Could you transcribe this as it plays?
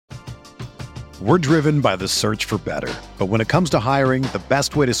We're driven by the search for better. But when it comes to hiring, the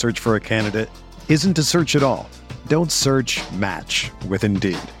best way to search for a candidate isn't to search at all. Don't search, match with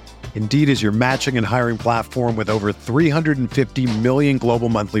Indeed. Indeed is your matching and hiring platform with over 350 million global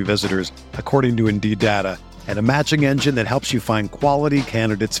monthly visitors, according to Indeed data, and a matching engine that helps you find quality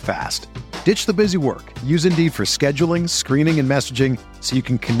candidates fast. Ditch the busy work. Use Indeed for scheduling, screening, and messaging so you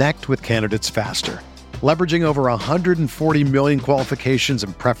can connect with candidates faster. Leveraging over 140 million qualifications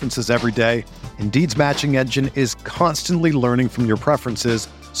and preferences every day, Indeed's matching engine is constantly learning from your preferences,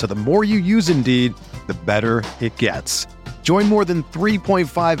 so the more you use Indeed, the better it gets. Join more than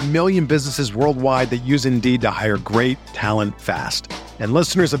 3.5 million businesses worldwide that use Indeed to hire great talent fast. And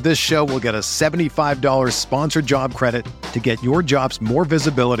listeners of this show will get a $75 sponsored job credit to get your jobs more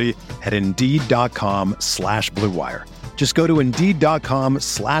visibility at Indeed.com/Blue Wire. Just go to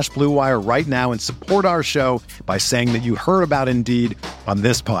Indeed.com/Blue Wire right now and support our show by saying that you heard about Indeed on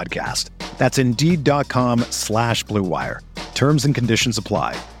this podcast. That's Indeed.com/Blue Wire. Terms and conditions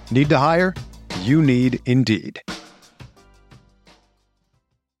apply. Need to hire? You need Indeed.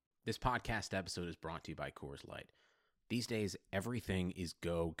 This podcast episode is brought to you by Coors Light. These days, everything is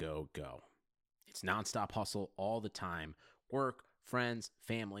go, go, go. It's nonstop hustle all the time. Work, friends,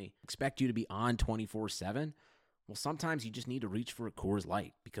 family, expect you to be on 24/7. Well, sometimes you just need to reach for a Coors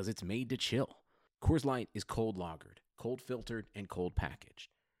Light because it's made to chill. Coors Light is cold lagered, cold filtered, and cold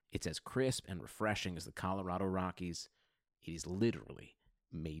packaged. It's as crisp and refreshing as the Colorado Rockies. It is literally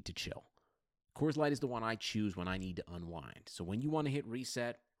made to chill. Coors Light is the one I choose when I need to unwind. So when you want to hit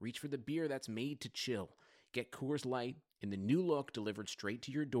reset, reach for the beer that's made to chill. Get Coors Light in the new look delivered straight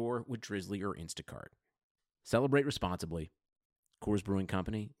to your door with Drizzly or Instacart. Celebrate responsibly. Coors Brewing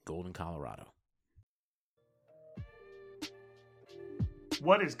Company, Golden, Colorado.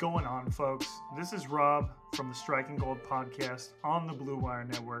 What is going on, folks? This is Rob from the Striking Gold podcast on the Blue Wire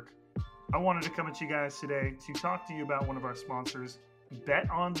Network. I wanted to come at you guys today to talk to you about one of our sponsors,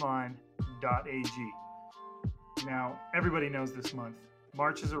 betonline.ag. Now, everybody knows this month,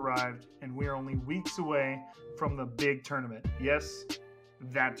 March has arrived, and we are only weeks away from the big tournament. Yes,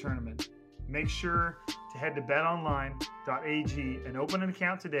 that tournament. Make sure to head to betonline.ag and open an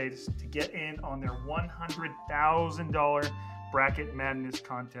account today to get in on their $100,000 Bracket Madness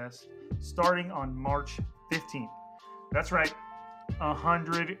contest starting on March 15th. That's right,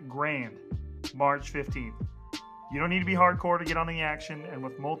 $100,000, March 15th. You don't need to be hardcore to get on the action, and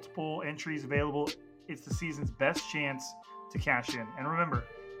with multiple entries available, it's the season's best chance to cash in. And remember,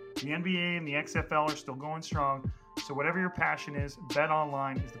 the NBA and the XFL are still going strong, so whatever your passion is,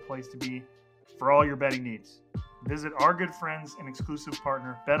 BetOnline is the place to be for all your betting needs. Visit our good friends and exclusive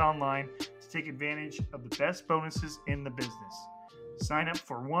partner, BetOnline, to take advantage of the best bonuses in the business. Sign up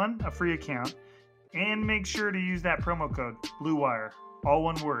for a free account, and make sure to use that promo code BLUEWIRE, all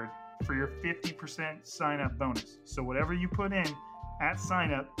one word, for your 50% sign-up bonus. So whatever you put in at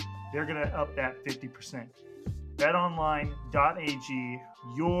sign-up, they're going to up that 50%. BetOnline.ag,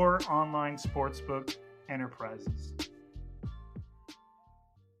 your online sportsbook enterprises.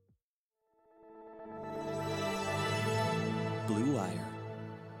 Blue Wire.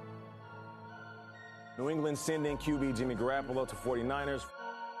 New England sending QB Jimmy Garoppolo to 49ers.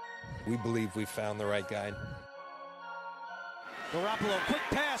 We believe we found the right guy. Garoppolo, quick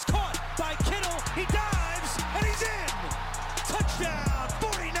pass, caught by Kittle. He dives, and he's in. Touchdown,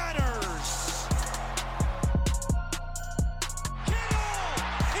 49ers. Kittle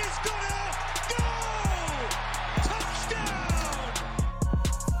is gonna go. Touchdown.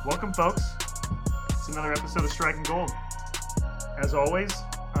 Welcome, folks. It's another episode of Striking Gold. As always,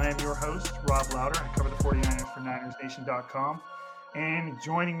 I am your host, Rob Louder. I cover the 49ers for NinersNation.com. And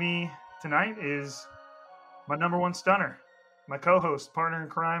joining me tonight is my number one stunner, my co-host, partner in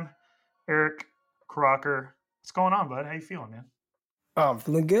crime, Eric Crocker. What's going on, bud? How you feeling, man? Oh, I'm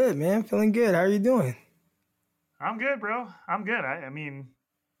feeling good, man. Feeling good. How are you doing? I'm good, bro. I'm good. I mean,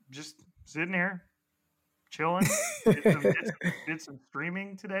 just sitting here, chilling. Did some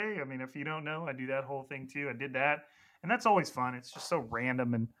streaming today. I mean, if you don't know, I do that whole thing too. I did that. And that's always fun. It's just so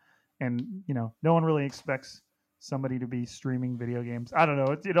random and you know, no one really expects somebody to be streaming video games. I don't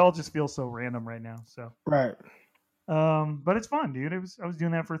know. It all just feels so random right now. So right. But it's fun, dude. I was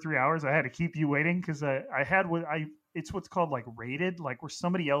doing that for 3 hours. I had to keep you waiting because it's what's called like rated, like where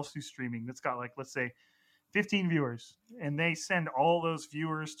somebody else who's streaming that's got like, let's say 15 viewers, and they send all those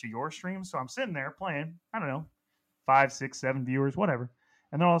viewers to your stream. So I'm sitting there playing, I don't know, 5, 6, 7 viewers, whatever.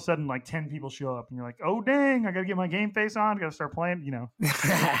 And then all of a sudden, like 10 people show up, and you're like, "Oh dang! I got to get my game face on. Got to start playing." You know.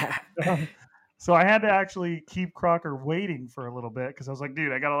 So I had to actually keep Crocker waiting for a little bit because I was like,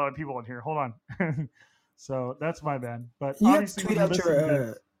 "Dude, I got a lot of people in here. Hold on." So that's my bad. But you have to tweet out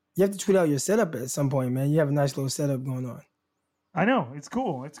You have to tweet out your setup at some point, man. You have a nice little setup going on. I know, it's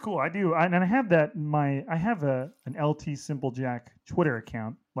cool. It's cool. I do, and I have that in my. I have an LT Simple Jack Twitter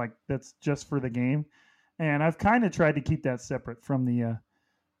account, like that's just for the game, and I've kind of tried to keep that separate from the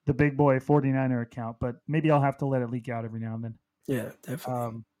big boy 49er account, but maybe I'll have to let it leak out every now and then. Yeah,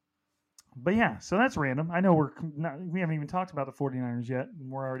 definitely. But yeah, so that's random. I know we haven't even talked about the 49ers yet,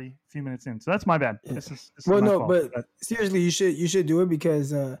 and we're already a few minutes in. So that's my bad. Yeah. This is well, my no, fault. but seriously, you should do it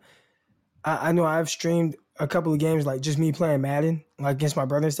because I know I've streamed a couple of games, like just me playing Madden, like against my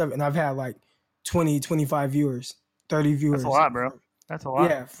brother and stuff, and I've had like 20, 25 viewers, 30 viewers. That's a lot, bro. That's a lot.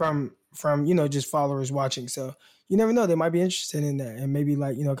 Yeah, from just followers watching. So you never know, they might be interested in that, and maybe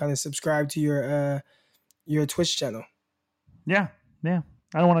like kind of subscribe to your Twitch channel. Yeah.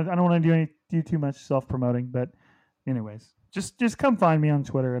 I don't want to do too much self promoting, but anyways, just come find me on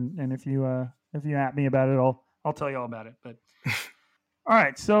Twitter, and if you at me about it, I'll tell you all about it. But all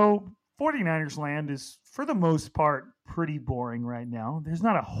right, so 49ers land is for the most part pretty boring right now. There's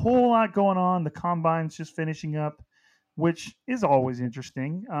not a whole lot going on. The combine's just finishing up, which is always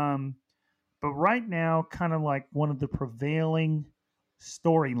interesting. But right now, kind of like one of the prevailing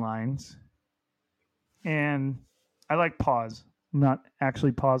storylines, and I like pause. I'm not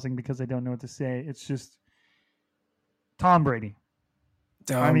actually pausing because I don't know what to say. It's just Tom Brady.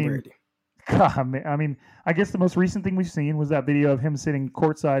 Brady. God, I mean, I guess the most recent thing we've seen was that video of him sitting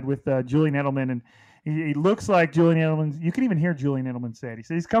courtside with Julian Edelman, and he looks like Julian Edelman. You can even hear Julian Edelman say it. He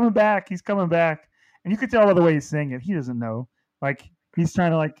said, he's coming back, and you could tell by the way he's saying it. He doesn't know. Like he's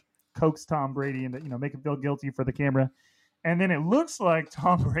trying to like coax Tom Brady and make him feel guilty for the camera. And then it looks like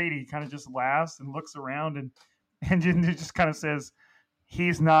Tom Brady kind of just laughs and looks around and just kind of says,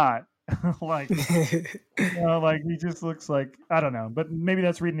 he's not. like he just looks like, I don't know, but maybe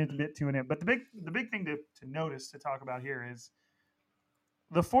that's reading it a bit too in it. But the big thing to notice, to talk about here, is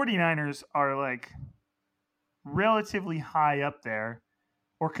the 49ers are like relatively high up there,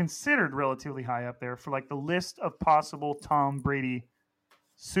 or considered relatively high up there, for like the list of possible Tom Brady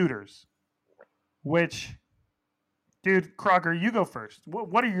suitors. Which, dude, Crocker, you go first.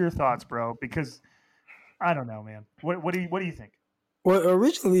 What are your thoughts, bro? Because I don't know, man. What do you think? Well,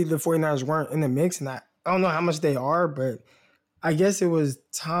 originally the 49ers weren't in the mix, and I don't know how much they are, but I guess it was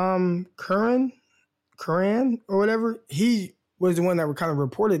Tom Curran or whatever. He was the one that kind of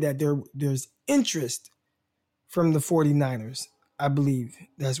reported that there's interest from the 49ers. I believe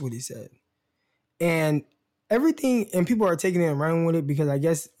that's what he said. And everything, and people are taking it and running with it because I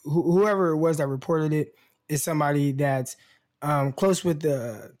guess whoever it was that reported it is somebody that's close with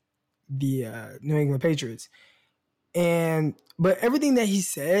the New England Patriots. But everything that he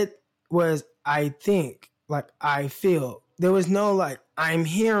said was, I think, like, I feel. There was no, like, I'm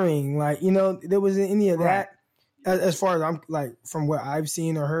hearing, like, there wasn't any of that. As far as I'm, like, from what I've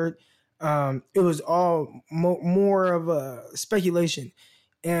seen or heard, it was all more of a speculation.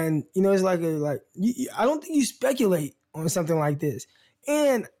 And, it's like, I don't think you speculate on something like this.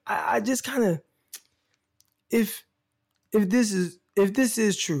 And I just kind of, if this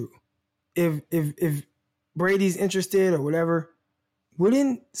is true, if Brady's interested or whatever,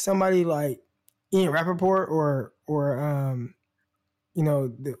 wouldn't somebody like Ian Rappaport or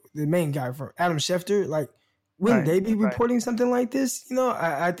the main guy from Adam Schefter, like, wouldn't they be reporting something like this?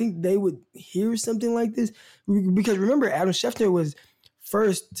 I think they would hear something like this, because remember, Adam Schefter was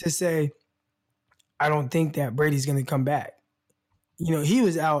first to say, I don't think that Brady's going to come back. He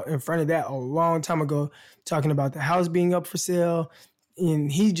was out in front of that a long time ago talking about the house being up for sale.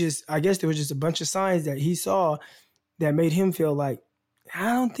 And I guess there was just a bunch of signs that he saw that made him feel like,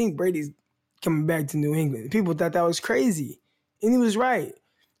 I don't think Brady's coming back to New England. People thought that was crazy. And he was right.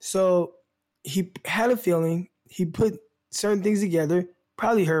 So he had a feeling. He put certain things together,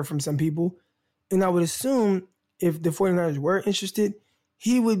 probably heard from some people. And I would assume if the 49ers were interested,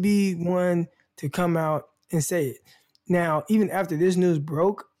 he would be one to come out and say it. Now, even after this news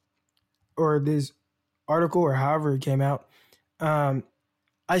broke, or this article, or however it came out,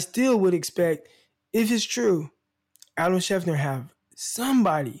 I still would expect, if it's true, Adam Schefter have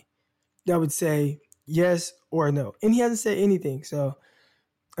somebody that would say yes or no. And he hasn't said anything. So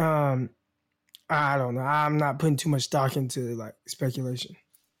I don't know. I'm not putting too much stock into like speculation.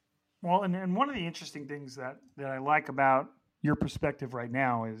 Well, and one of the interesting things that I like about your perspective right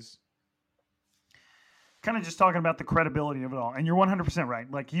now is kind of just talking about the credibility of it all. And you're 100% right.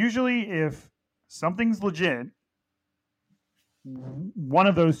 Like, usually if something's legit, one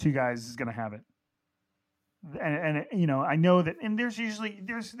of those two guys is going to have it. And I know that, and there's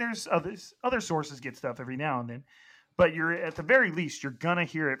other sources get stuff every now and then, but you're, at the very least, you're going to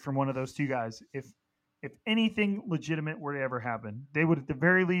hear it from one of those two guys. If if anything legitimate were to ever happen. They would, at the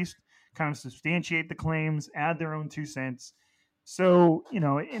very least, kind of substantiate the claims, add their own 2 cents. So,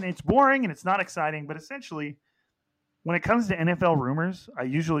 and it's boring and it's not exciting, but essentially, when it comes to NFL rumors, I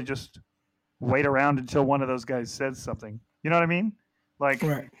usually just wait around until one of those guys says something. You know what I mean? Like,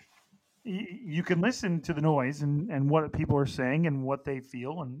 Right. You can listen to the noise and what people are saying and what they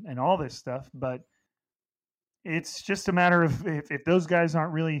feel and all this stuff, but it's just a matter of if those guys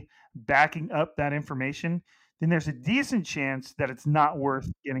aren't really backing up that information, then there's a decent chance that it's not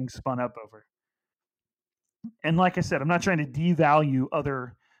worth getting spun up over. And like I said, I'm not trying to devalue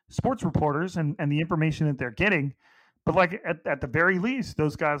other sports reporters and the information that they're getting, but like at the very least,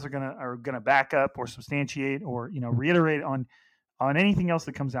 those guys are gonna back up or substantiate or reiterate on anything else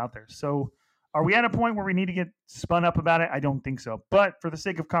that comes out there. So are we at a point where we need to get spun up about it? I don't think so. But for the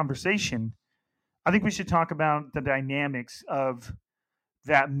sake of conversation, I think we should talk about the dynamics of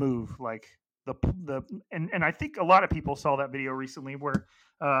that move. Like and I think a lot of people saw that video recently where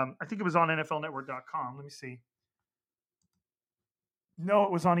I think it was on NFLnetwork.com. Let me see. No,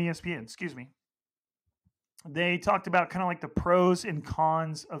 it was on ESPN. Excuse me. They talked about kind of like the pros and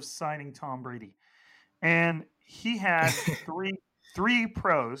cons of signing Tom Brady. And he had three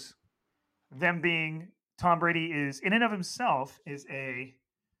pros, them being Tom Brady is in and of himself is a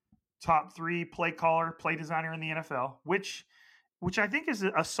top 3 play caller, play designer in the NFL, which I think is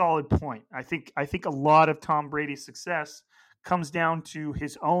a solid point. I think a lot of Tom Brady's success comes down to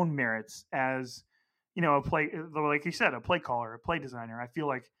his own merits as, like you said, a play caller, a play designer. I feel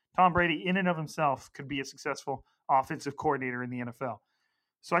like Tom Brady in and of himself could be a successful offensive coordinator in the NFL.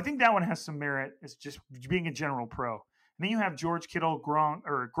 So I think that one has some merit as just being a general pro. And then you have George Kittle, Gronk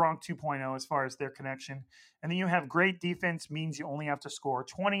 2.0 as far as their connection. And then you have great defense means you only have to score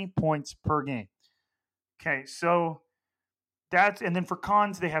 20 points per game. Okay, so and then for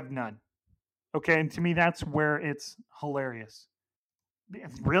cons, they have none. Okay, and to me, that's where it's hilarious.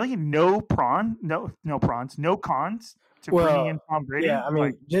 Really? No cons to bringing in Tom Brady? Yeah, I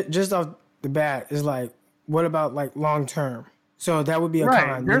mean, just off the bat, is like, what about like long term? So that would be a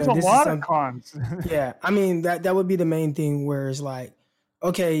con. There's a lot of cons. Yeah, I mean that would be the main thing. Where it's like,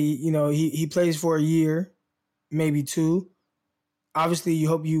 okay, he plays for a year, maybe 2. Obviously, you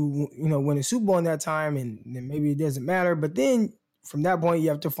hope you win a Super Bowl in that time, and then maybe it doesn't matter. But then from that point, you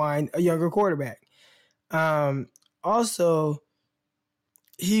have to find a younger quarterback. Also,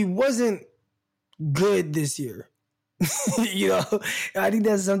 he wasn't good this year. I think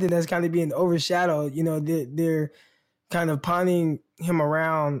that's something that's kind of being overshadowed. They're kind of pawning him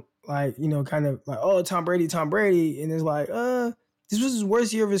around like, kind of like, oh, Tom Brady. And it's like, this was his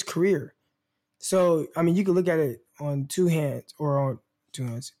worst year of his career. So, I mean, you could look at it on 2 hands or on 2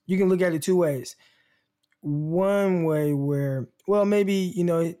 hands. You can look at it 2 ways. One way where, well, maybe,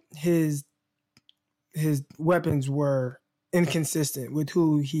 his weapons were inconsistent with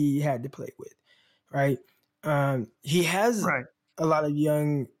who he had to play with, right? He has a lot of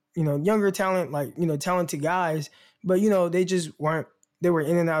younger talent, like, talented guys, but, they just weren't, they were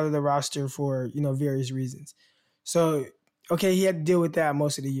in and out of the roster for, various reasons. So, okay, he had to deal with that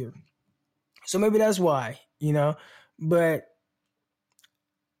most of the year. So maybe that's why, but,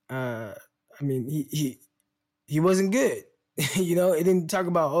 I mean, he wasn't good. It didn't talk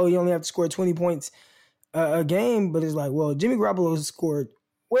about, oh, you only have to score 20 points a game, but it's like, well, Jimmy Garoppolo scored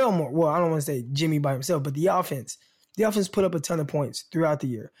well more. Well, I don't want to say Jimmy by himself, but the offense put up a ton of points throughout the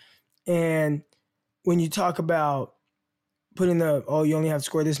year. And when you talk about putting up, oh, you only have to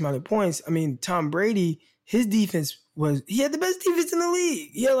score this amount of points. I mean, Tom Brady, his defense he had the best defense in the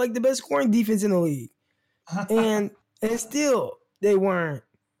league. He had like the best scoring defense in the league. and still they weren't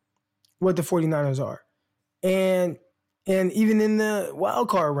what the 49ers are. And even in the wild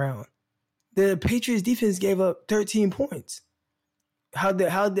card round, the Patriots defense gave up 13 points. How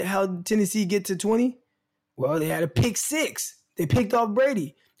did Tennessee get to 20? Well, they had a pick 6. They picked off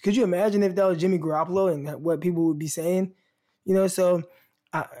Brady. Could you imagine if that was Jimmy Garoppolo and what people would be saying? So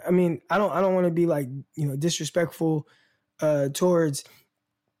I mean, I don't want to be like, disrespectful towards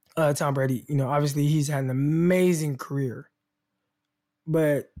Tom Brady. Obviously he's had an amazing career,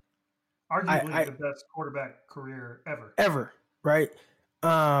 but arguably the best quarterback career ever, right?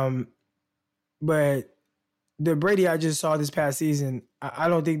 But the Brady I just saw this past season, I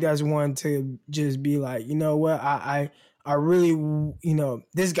don't think that's one to just be like, you know what, I really,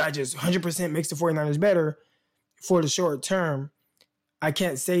 this guy just 100% makes the 49ers better for the short term. I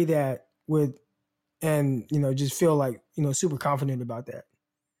can't say that just feel like, super confident about that.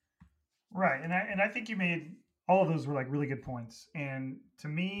 Right. And I think you made all of those were like really good points. And to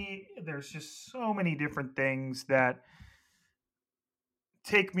me, there's just so many different things that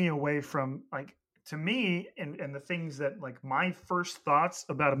take me away from, like, to me, and the things that, like, my first thoughts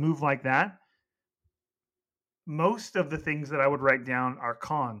about a move like that, most of the things that I would write down are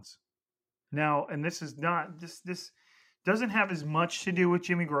cons. Now, and this is not this doesn't have as much to do with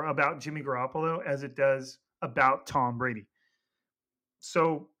Jimmy Garoppolo as it does about Tom Brady.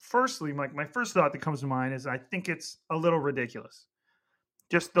 So, firstly, my first thought that comes to mind is I think it's a little ridiculous.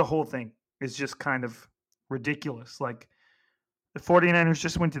 Just the whole thing is just kind of ridiculous. Like, the 49ers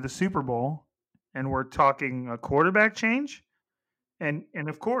just went to the Super Bowl, and we're talking a quarterback change. And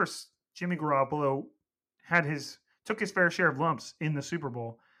of course, Jimmy Garoppolo took his fair share of lumps in the Super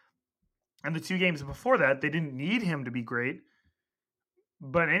Bowl. And the 2 games before that, they didn't need him to be great.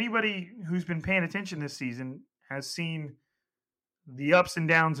 But anybody who's been paying attention this season has seen the ups and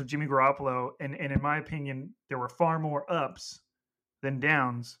downs of Jimmy Garoppolo. And in my opinion, there were far more ups than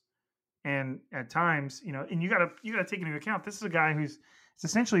downs. And at times, and you gotta take into account, this is a guy it's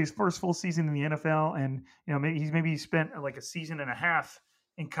essentially his first full season in the NFL. And, maybe he spent like a season and a half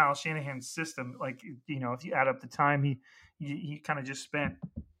in Kyle Shanahan's system. Like, if you add up the time, he kind of just spent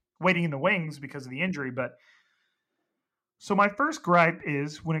waiting in the wings because of the injury. But so my first gripe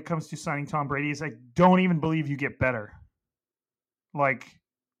is, when it comes to signing Tom Brady, is I don't even believe you get better. Like,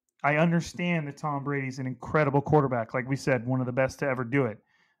 I understand that Tom Brady's an incredible quarterback. Like we said, one of the best to ever do it.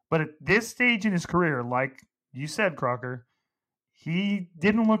 But at this stage in his career, like you said, Crocker, he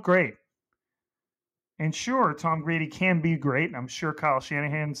didn't look great. And sure, Tom Brady can be great. And I'm sure Kyle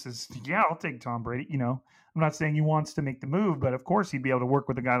Shanahan says, yeah, I'll take Tom Brady. I'm not saying he wants to make the move, but of course he'd be able to work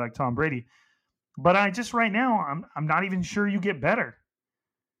with a guy like Tom Brady. But right now, I'm not even sure you get better.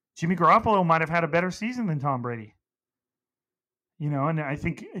 Jimmy Garoppolo might have had a better season than Tom Brady. And I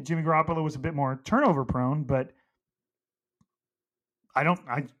think Jimmy Garoppolo was a bit more turnover prone, but I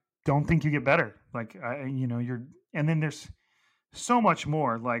don't think you get better. Like, and then there's so much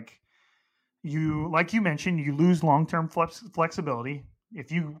more. Like you mentioned, you lose long-term flexibility.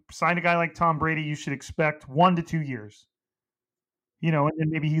 If you sign a guy like Tom Brady, you should expect 1 to 2 years. And then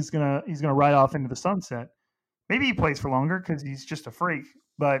maybe he's gonna ride off into the sunset. Maybe he plays for longer because he's just a freak.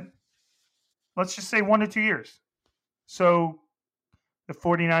 But let's just say 1 to 2 years. So the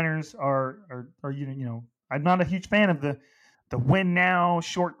 49ers are I'm not a huge fan of the win now,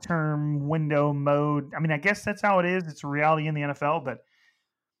 short-term window mode. I mean, I guess that's how it is. It's a reality in the NFL, but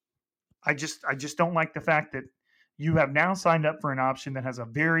I just don't like the fact that you have now signed up for an option that has a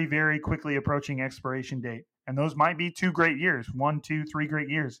very, very quickly approaching expiration date. And those might be 2 great years, 1, 2, 3 great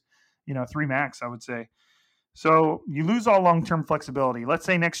years, 3 max, I would say. So you lose all long-term flexibility. Let's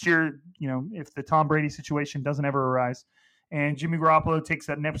say next year, if the Tom Brady situation doesn't ever arise and Jimmy Garoppolo takes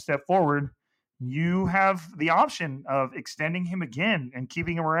that next step forward, you have the option of extending him again and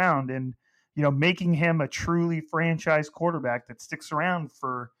keeping him around and, making him a truly franchise quarterback that sticks around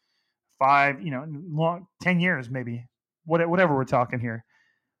for 5, 10 years, maybe, whatever we're talking here.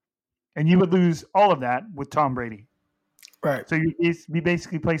 And you would lose all of that with Tom Brady. Right. So you'd be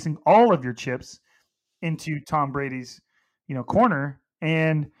basically placing all of your chips into Tom Brady's, corner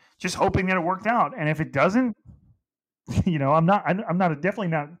and just hoping that it worked out. And if it doesn't, I'm definitely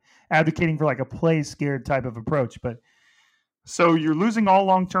not advocating for like a play scared type of approach, but so you're losing all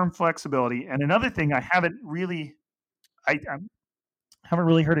long-term flexibility. And another thing I haven't really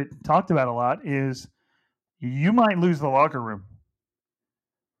heard it talked about a lot is you might lose the locker room.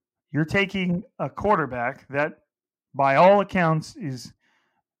 You're taking a quarterback that by all accounts is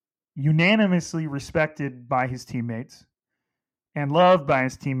unanimously respected by his teammates and loved by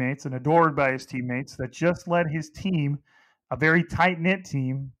his teammates and adored by his teammates, that just led his team, a very tight-knit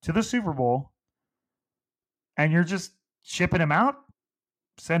team, to the Super Bowl. And you're just shipping him out,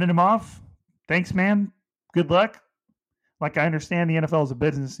 sending him off. Thanks, man. Good luck. Like, I understand the NFL is a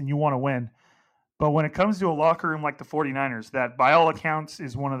business and you want to win. But when it comes to a locker room like the 49ers, that by all accounts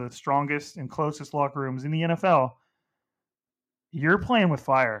is one of the strongest and closest locker rooms in the NFL, you're playing with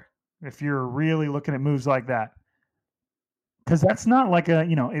fire if you're really looking at moves like that. Because that's not like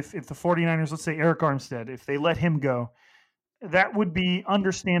if the 49ers, let's say Eric Armstead, if they let him go, that would be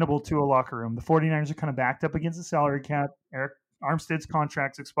understandable to a locker room. The 49ers are kind of backed up against the salary cap. Eric Armstead's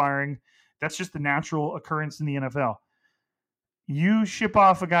contract's expiring. That's just the natural occurrence in the NFL. You ship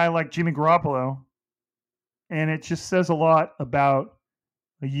off a guy like Jimmy Garoppolo, and it just says a lot about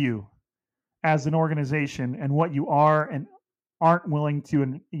you as an organization and what you are and aren't willing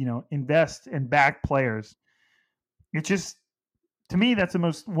to, invest and back players. It just, to me, that's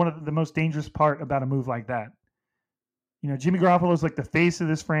one of the most dangerous part about a move like that. Jimmy Garoppolo is like the face of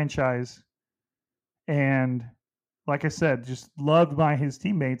this franchise, and like I said, just loved by his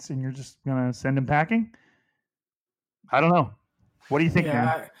teammates, and you're just gonna send him packing. I don't know. What do you think,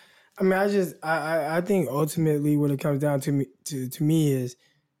 man? I mean, I think ultimately what it comes down to me is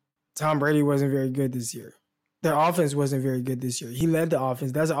Tom Brady wasn't very good this year. The offense wasn't very good this year. He led the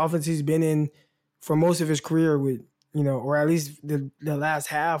offense. That's the offense he's been in for most of his career with, or at least the last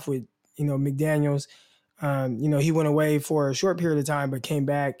half with, McDaniels. He went away for a short period of time, but came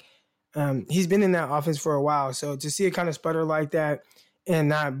back. He's been in that offense for a while. So to see it kind of sputter like that and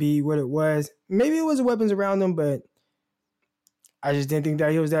not be what it was, maybe it was the weapons around him, but I just didn't think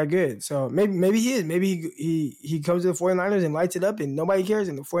that he was that good. So maybe he is. Maybe he comes to the 49ers and lights it up and nobody cares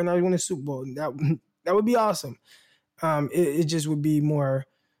and the 49ers win the Super Bowl. That would be awesome. It just would be more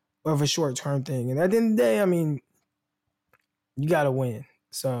of a short-term thing. And at the end of the day, I mean, you got to win.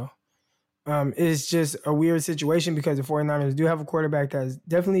 So it's just a weird situation because the 49ers do have a quarterback that's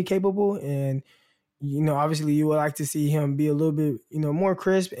definitely capable. And, obviously you would like to see him be a little bit, more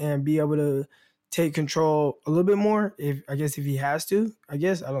crisp and be able to take control a little bit more. If he has to, I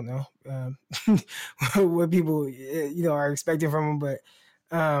don't know what people, are expecting from him. But,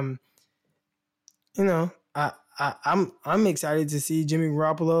 I'm excited to see Jimmy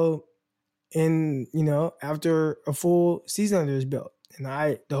Garoppolo in, after a full season under his belt. And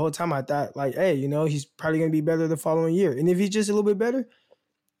the whole time I thought like, hey, he's probably going to be better the following year. And if he's just a little bit better,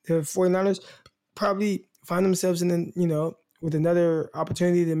 the 49ers probably find themselves in, with another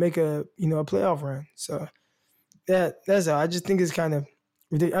opportunity to make a playoff run. So that's all. I just think it's kind of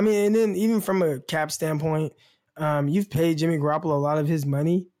ridiculous. I mean, and then even from a cap standpoint, you've paid Jimmy Garoppolo a lot of his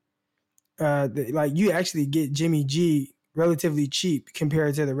money. You actually get Jimmy G relatively cheap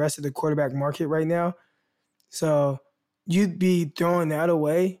compared to the rest of the quarterback market right now. So you'd be throwing that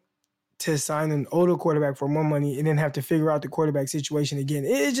away to sign an older quarterback for more money and then have to figure out the quarterback situation again.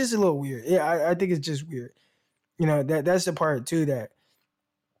 It's just a little weird. Yeah, I think it's just weird. That's the part too that,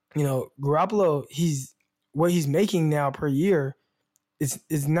 Garoppolo, what he's making now per year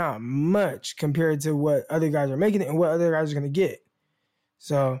is not much compared to what other guys are making and what other guys are going to get.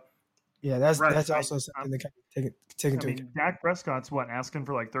 So, yeah, that's also something to kind of take into account. Dak Prescott's asking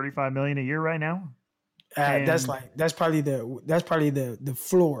for like $35 million a year right now. That's probably the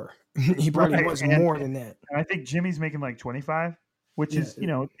floor. He probably wants more than that. And I think Jimmy's making like 25, which is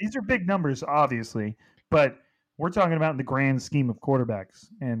these are big numbers, obviously, but we're talking about in the grand scheme of quarterbacks.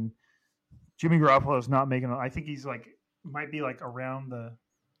 And Jimmy Garoppolo is not making. I think he's might be around the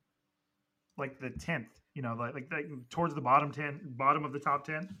 10th. Like towards the bottom of the top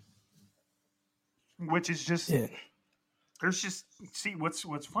 10. Which is just there's just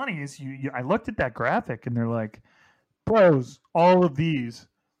what's funny is I looked at that graphic and they're like pros all of these,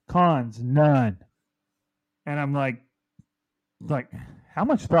 cons none, and I'm like how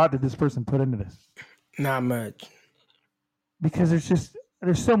much thought did this person put into this? Not much, because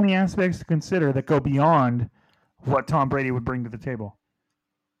there's so many aspects to consider that go beyond what Tom Brady would bring to the table.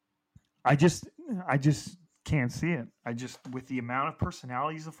 I just can't see it. With the amount of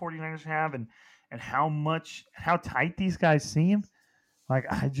personalities the 49ers have and how tight these guys seem,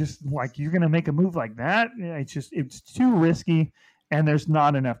 you're going to make a move like that. It's too risky, and there's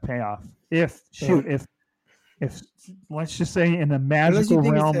not enough payoff. If let's just say in the magical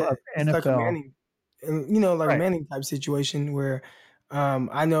realm of NFL, like a Manning, a Manning type situation where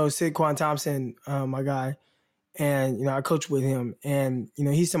I know Saquon Thompson, my guy, and I coached with him, and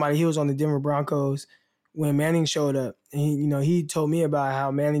he's somebody. He was on the Denver Broncos when Manning showed up, and he told me about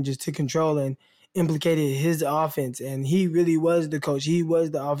how Manning just took control and implicated his offense, and he really was the coach. He was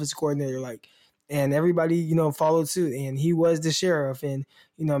the offensive coordinator, and everybody, followed suit, and he was the sheriff, and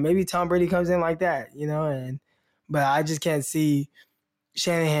maybe Tom Brady comes in like that, but I just can't see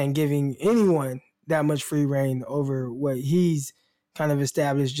Shanahan giving anyone that much free reign over what he's kind of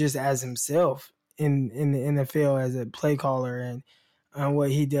established just as himself in the NFL as a play caller and what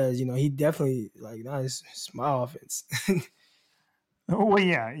he does. He definitely it's my offense. Well,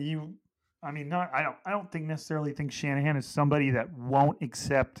 yeah, I don't necessarily think Shanahan is somebody that won't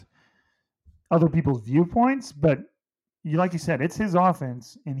accept other people's viewpoints, but like you said, it's his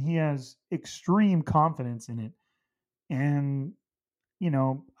offense and he has extreme confidence in it. And,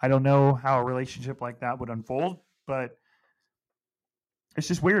 I don't know how a relationship like that would unfold, but it's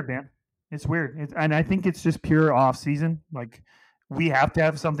just weird, man. It's weird. And I think it's just pure off season. We have to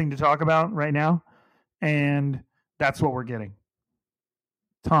have something to talk about right now. And that's what we're getting.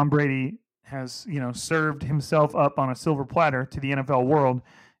 Tom Brady has, served himself up on a silver platter to the NFL world,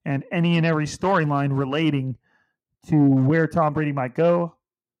 and any and every storyline relating to where Tom Brady might go,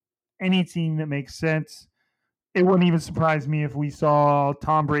 any team that makes sense. It wouldn't even surprise me if we saw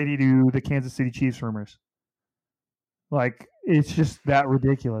Tom Brady do the Kansas City Chiefs rumors. It's just that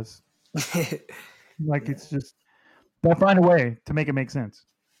ridiculous. It's just, they'll find a way to make it make sense.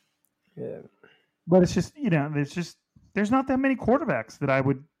 Yeah. But it's just, there's not that many quarterbacks that I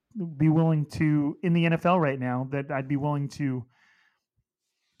would be willing to, in the NFL right now, that I'd be willing to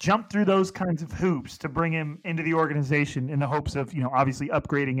jump through those kinds of hoops to bring him into the organization in the hopes of, obviously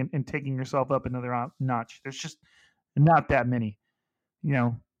upgrading and taking yourself up another notch. There's just not that many.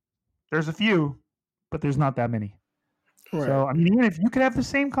 There's a few, but there's not that many. Right. So, I mean, even if you could have the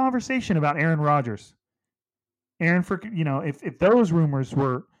same conversation about Aaron Rodgers, if those rumors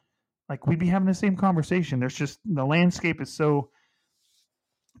were like, we'd be having the same conversation. There's just, the landscape is so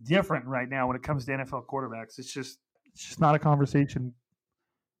different right now when it comes to NFL quarterbacks. It's just not a conversation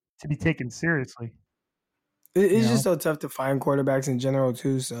to be taken seriously. It's just so tough to find quarterbacks in general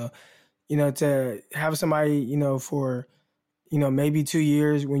too. So, to have somebody, for, maybe 2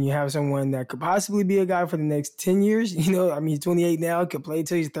 years, when you have someone that could possibly be a guy for the next 10 years, he's 28 now, could play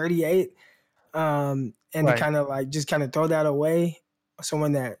till he's 38. And right. To kind of throw that away,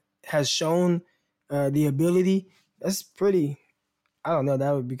 someone that has shown the ability, that's pretty, I don't know,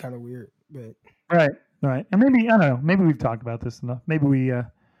 that would be kind of weird. But Right. And maybe, I don't know, maybe we've talked about this enough. Maybe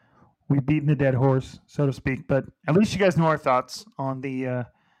we've beaten the dead horse, so to speak. But at least you guys know our thoughts on the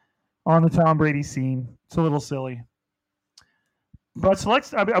Tom Brady scene. It's a little silly. But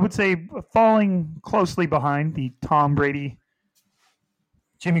I would say falling closely behind the Tom Brady,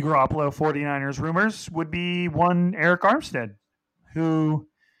 Jimmy Garoppolo 49ers rumors would be one Eric Armstead, who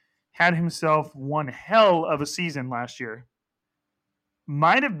had himself one hell of a season last year.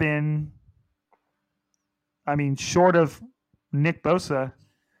 Might have been, short of Nick Bosa,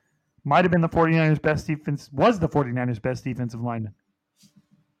 might have been the 49ers' best defense, was the 49ers' best defensive lineman.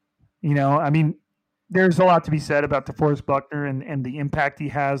 There's a lot to be said about DeForest Buckner and the impact he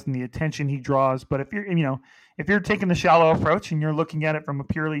has and the attention he draws. But if you're taking the shallow approach and you're looking at it from a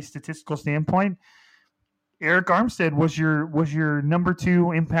purely statistical standpoint, Eric Armstead was your number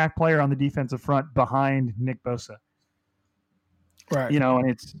 2 impact player on the defensive front behind Nick Bosa. Right.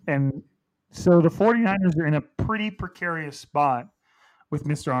 And so the 49ers are in a pretty precarious spot with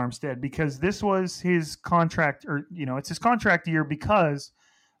Mr. Armstead because this was his contract, or it's his contract year because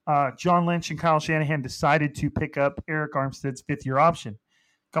John Lynch and Kyle Shanahan decided to pick up Eric Armstead's 5th-year option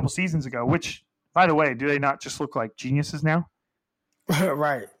a couple seasons ago, which, by the way, do they not just look like geniuses now?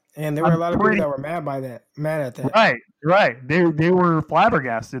 Right. And there were a lot of people that were mad at that. Right. They were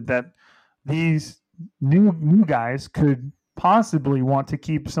flabbergasted that these new guys could possibly want to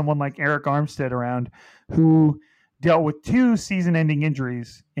keep someone like Eric Armstead around, who dealt with 2 season-ending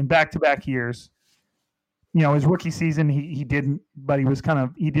injuries in back-to-back years. His rookie season, he didn't, but he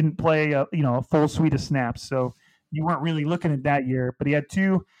didn't play a full suite of snaps. So you weren't really looking at that year, but he had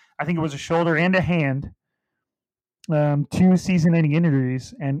 2, I think it was a shoulder and a hand, 2 season-ending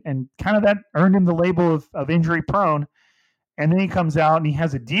injuries, and kind of that earned him the label of injury prone. And then he comes out and he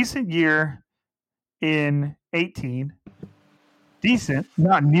has a decent year in 18, decent,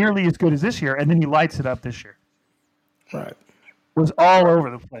 not nearly as good as this year, and then he lights it up this year. Right. Was all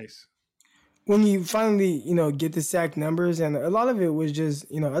over the place. When you finally, get the sack numbers, and a lot of it was just,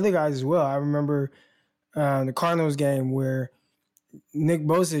 other guys as well. I remember the Cardinals game where Nick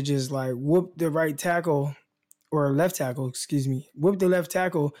Bosa just whooped the right tackle, or left tackle, whooped the left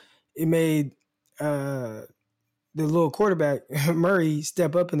tackle. It made the little quarterback, Murray,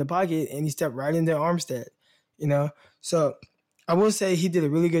 step up in the pocket, and he stepped right into Armstead, So I will say he did a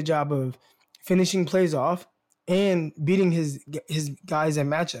really good job of finishing plays off and beating his guys in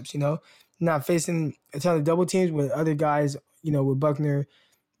matchups, not facing a ton of double teams with other guys, with Buckner,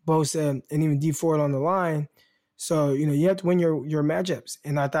 Bosa, and even D Ford on the line. So, you have to win your matchups.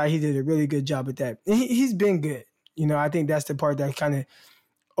 And I thought he did a really good job at that. He's been good. I think that's the part that kind of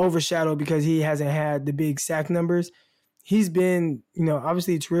overshadowed because he hasn't had the big sack numbers. He's been,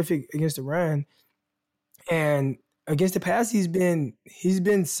 obviously terrific against the run. And against the pass, he's been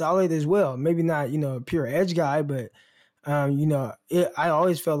solid as well. Maybe not, a pure edge guy, but I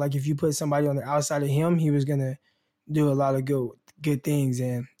always felt like if you put somebody on the outside of him, he was gonna do a lot of good things,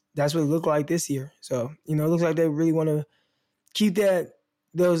 and that's what it looked like this year. So it looks like they really want to keep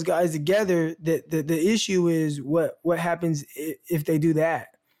those guys together. The issue is what happens if they do that,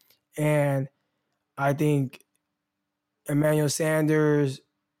 and I think Emmanuel Sanders,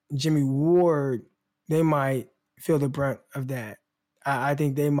 Jimmy Ward, they might feel the brunt of that. I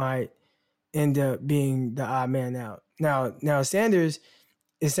think they might end up being the odd man out. Now Sanders,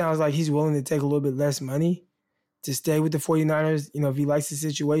 it sounds like he's willing to take a little bit less money to stay with the 49ers, if he likes the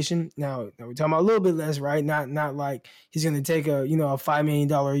situation. Now we're talking about a little bit less, right? Not like he's going to take a $5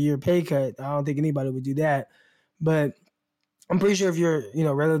 million a year pay cut. I don't think anybody would do that. But I'm pretty sure if you're,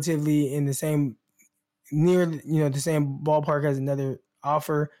 relatively in the same, near, the same ballpark as another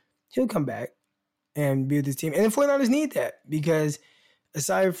offer, he'll come back and be with his team. And the 49ers need that because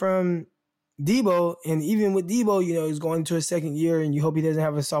aside from Debo, and even with Debo, he's going into his second year and you hope he doesn't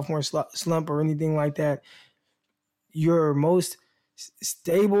have a sophomore slump or anything like that, your most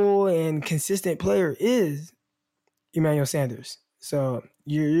stable and consistent player is Emmanuel Sanders. So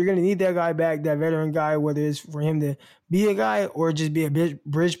you're going to need that guy back, that veteran guy, whether it's for him to be a guy or just be a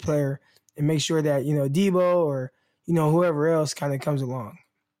bridge player and make sure that, Debo or, whoever else kind of comes along.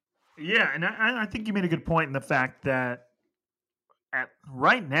 Yeah, and I think you made a good point in the fact that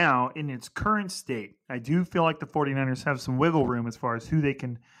right now, in its current state, I do feel like the 49ers have some wiggle room as far as who they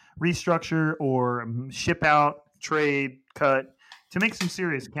can restructure or ship out, trade, cut, to make some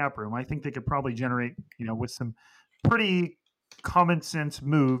serious cap room. I think they could probably generate, with some pretty common sense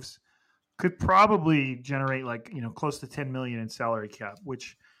moves, could probably generate close to $10 million in salary cap,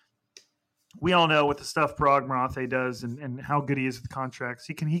 which we all know with the stuff Parag Marathe does and how good he is with contracts.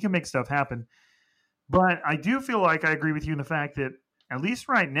 He can make stuff happen. But I do feel like I agree with you in the fact that at least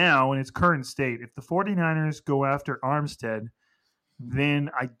right now in its current state, if the 49ers go after Armstead, then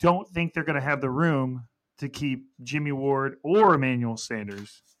I don't think they're going to have the room to keep Jimmy Ward or Emmanuel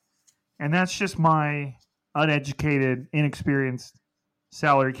Sanders. And that's just my uneducated, inexperienced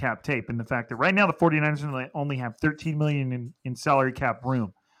salary cap tape, and the fact that right now the 49ers only have $13 million in salary cap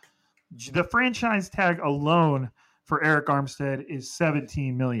room. The franchise tag alone for Eric Armstead is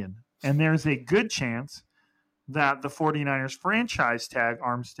 $17 million. And there's a good chance that the 49ers franchise tag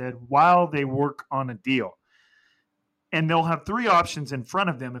Armstead while they work on a deal. And they'll have three options in front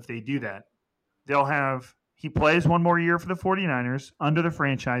of them if they do that. They'll have he plays one more year for the 49ers under the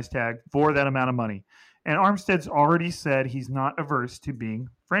franchise tag for that amount of money. And Armstead's already said he's not averse to being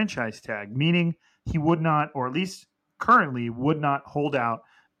franchise tag, meaning he would not, or at least currently would not hold out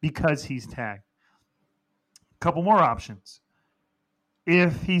because he's tagged. A couple more options.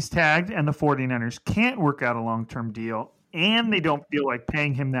 If he's tagged and the 49ers can't work out a long-term deal and they don't feel like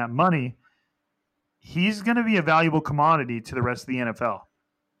paying him that money, he's going to be a valuable commodity to the rest of the NFL.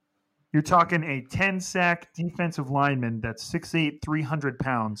 You're talking a 10-sack defensive lineman that's 6'8", 300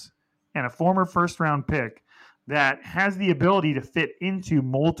 pounds, and a former first-round pick that has the ability to fit into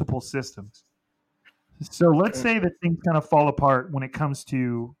multiple systems. So let's say that things kind of fall apart when it comes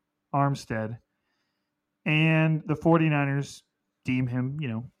to Armstead, and the 49ers deem him,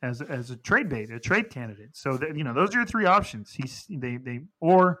 as a trade bait, a trade candidate. So that, those are your three options.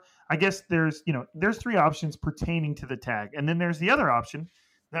 Or I guess there's three options pertaining to the tag, and then there's the other option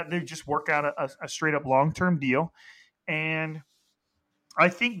that they just work out a straight up long-term deal. And I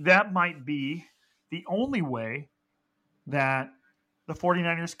think that might be the only way that the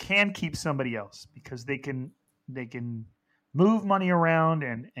 49ers can keep somebody else, because they can move money around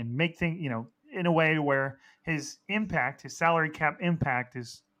and make things, in a way where his salary cap impact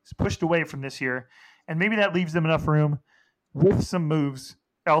is pushed away from this year. And maybe that leaves them enough room with some moves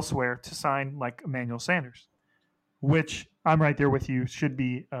elsewhere to sign like Emmanuel Sanders, which I'm right there with you, should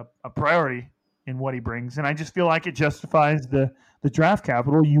be a priority in what he brings. And I just feel like it justifies the draft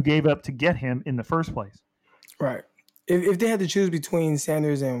capital you gave up to get him in the first place. Right. If they had to choose between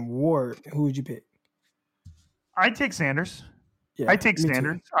Sanders and Ward, who would you pick? I'd take Sanders. Yeah, I take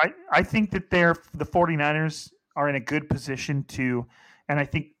Sanders. I think that the 49ers are in a good position to, and I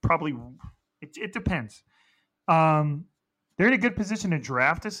think probably it depends. They're in a good position to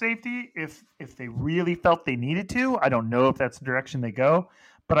draft a safety if they really felt they needed to. I don't know if that's the direction they go,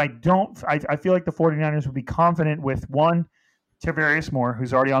 but I feel like the 49ers would be confident with one, Tavarius Moore,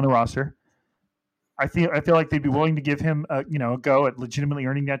 who's already on the roster. I feel like they'd be willing to give him a go at legitimately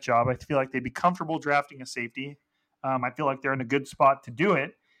earning that job. I feel like they'd be comfortable drafting a safety. I feel like they're in a good spot to do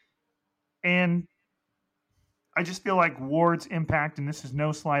it. And I just feel like Ward's impact, and this is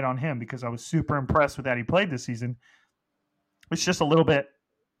no slight on him because I was super impressed with that he played this season, it's just a little bit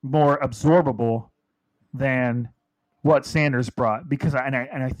more absorbable than what Sanders brought. Because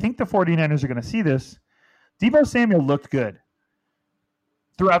I think the 49ers are going to see this. Deebo Samuel looked good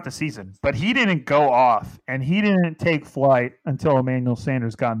throughout the season, but he didn't go off and he didn't take flight until Emmanuel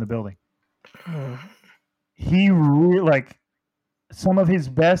Sanders got in the building. He really, some of his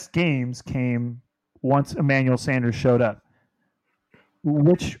best games came once Emmanuel Sanders showed up,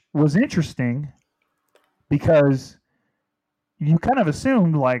 which was interesting because you kind of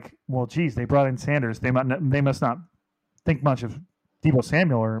assumed well, geez, they brought in Sanders. They must not think much of Deebo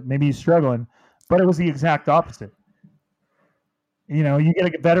Samuel, or maybe he's struggling, but it was the exact opposite. You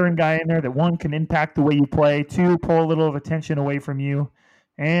get a veteran guy in there that, one, can impact the way you play, two, pull a little of attention away from you,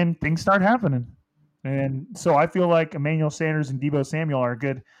 and things start happening. And so I feel like Emmanuel Sanders and Deebo Samuel are a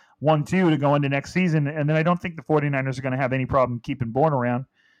good 1-2 to go into next season. And then I don't think the 49ers are going to have any problem keeping Bourne around.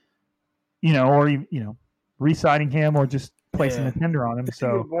 or re-signing him or just placing a tender on him.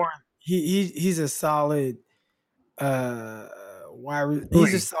 So he's a solid he's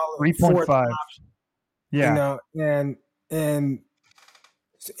a solid 3.5. Yeah. And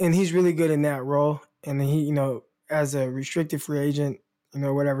he's really good in that role. And he, as a restricted free agent,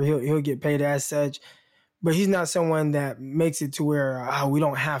 whatever, he'll get paid as such. But he's not someone that makes it to where we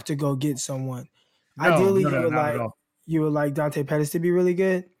don't have to go get someone. Ideally, you would like Dante Pettis to be really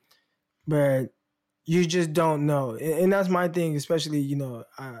good, but you just don't know. And that's my thing, especially,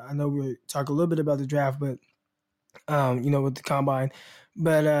 I know we're talking a little bit about the draft, but, with the combine.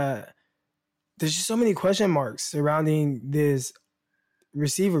 But there's just so many question marks surrounding this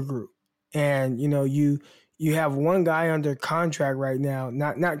receiver group. And, you have one guy under contract right now,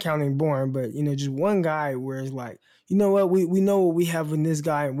 not counting Bourne, but, just one guy where it's like, you know what, we know what we have in this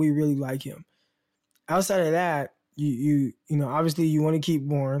guy and we really like him. Outside of that, you obviously you want to keep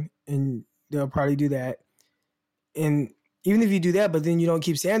Bourne and they'll probably do that. And even if you do that, but then you don't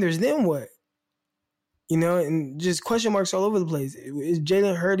keep Sanders, then what? And just question marks all over the place. Is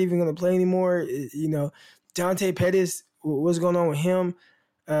Jalen Hurd even going to play anymore? Dante Pettis, what's going on with him?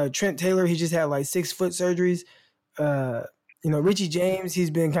 Trent Taylor, he just had like 6 foot surgeries. Richie James,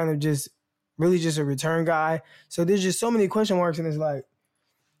 he's been kind of just really just a return guy. So there's just so many question marks, and it's like,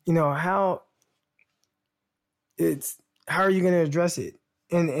 how are you going to address it?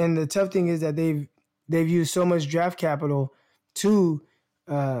 And the tough thing is that they've used so much draft capital to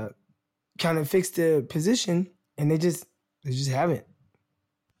kind of fix the position, and they just haven't.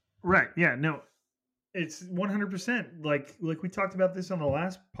 Right. Yeah. No. It's 100%. Like we talked about this on the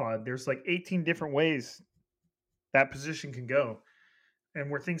last pod. There's like 18 different ways that position can go,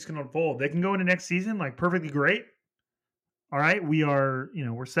 and where things can unfold. They can go into next season like perfectly great. All right, we are,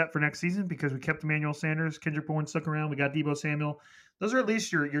 we're set for next season because we kept Emmanuel Sanders, Kendrick Bourne stuck around. We got Deebo Samuel. Those are at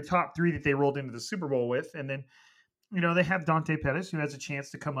least your top 3 that they rolled into the Super Bowl with, and then they have Dante Pettis, who has a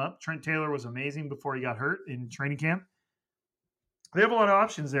chance to come up. Trent Taylor was amazing before he got hurt in training camp. They have a lot of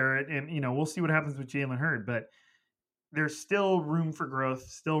options there, and we'll see what happens with Jalen Hurd, but there's still room for growth,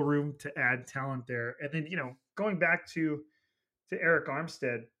 still room to add talent there. And then, going back to Eric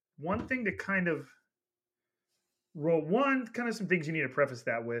Armstead, one thing to kind of some things you need to preface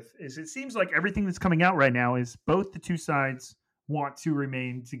that with is it seems like everything that's coming out right now is both the two sides want to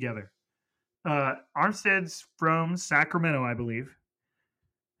remain together. Armstead's from Sacramento, I believe.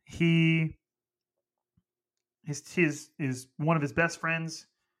 His one of his best friends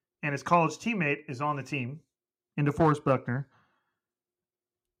and his college teammate is on the team, in DeForest Buckner.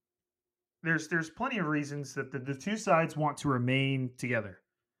 There's plenty of reasons that the two sides want to remain together.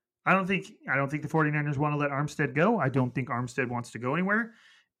 I don't think the 49ers want to let Armstead go. I don't think Armstead wants to go anywhere.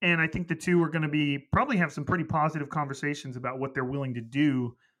 And I think the two are going to probably have some pretty positive conversations about what they're willing to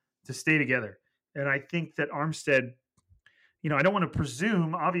do to stay together. And I think that Armstead, I don't want to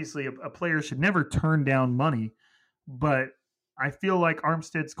presume, obviously a player should never turn down money, but I feel like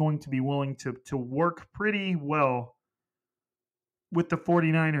Armstead's going to be willing to work pretty well with the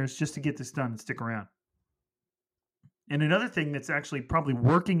 49ers just to get this done and stick around. And another thing that's actually probably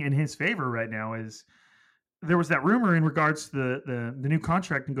working in his favor right now is there was that rumor in regards to the new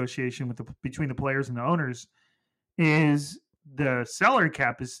contract negotiation between the players and the owners is the salary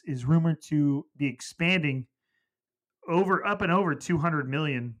cap is rumored to be expanding up and over $200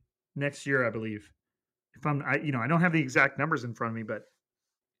 million next year, I believe. I don't have the exact numbers in front of me,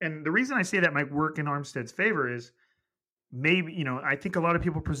 and the reason I say that might work in Armstead's favor is maybe, I think a lot of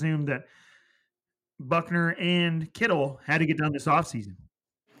people presume that Buckner and Kittle had to get done this offseason.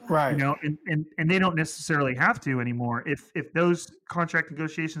 Right. And they don't necessarily have to anymore. If those contract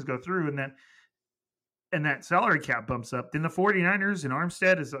negotiations go through and that salary cap bumps up, then the 49ers and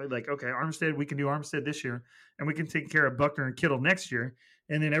Armstead is like, okay, Armstead, we can do Armstead this year, and we can take care of Buckner and Kittle next year,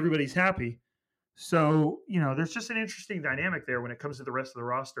 and then everybody's happy. So, there's just an interesting dynamic there when it comes to the rest of the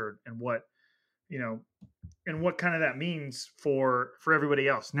roster and what kind of that means for everybody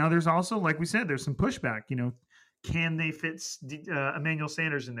else. Now, there's also, like we said, there's some pushback. Can they fit Emmanuel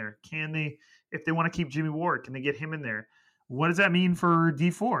Sanders in there? Can they, if they want to keep Jimmy Ward, can they get him in there? What does that mean for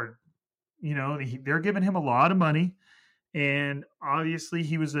D Ford? They're giving him a lot of money, and obviously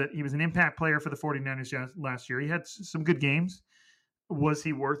he was an impact player for the 49ers last year. He had some good games. Was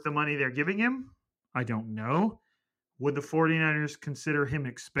he worth the money they're giving him? I don't know. Would the 49ers consider him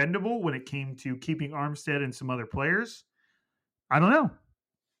expendable when it came to keeping Armstead and some other players? I don't know.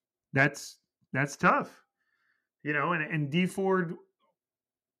 That's tough. And D Ford,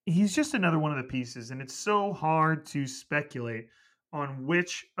 he's just another one of the pieces, and it's so hard to speculate on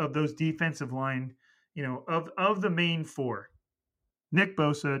which of those defensive line, of the main 4, Nick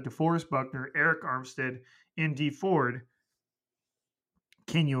Bosa, DeForest Buckner, Eric Armstead, and Dee Ford.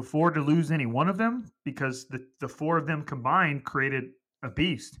 Can you afford to lose any one of them? Because the four of them combined created a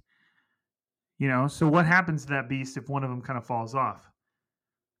beast. So what happens to that beast if one of them kind of falls off?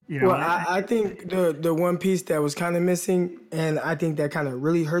 Well, I think the one piece that was kind of missing, and I think that kind of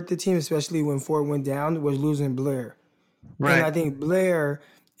really hurt the team, especially when Ford went down, was losing Blair. Right. And I think Blair,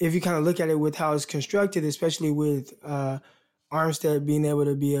 if you kind of look at it with how it's constructed, especially with Armstead being able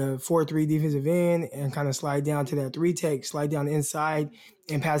to be a 4-3 defensive end and kind of slide down to that 3-tech, slide down inside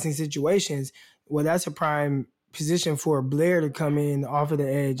in passing situations, well, that's a prime position for Blair to come in off of the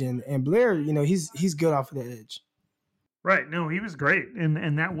edge. And Blair, he's good off of the edge. Right. No, he was great.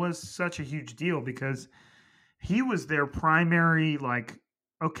 And that was such a huge deal because he was their primary,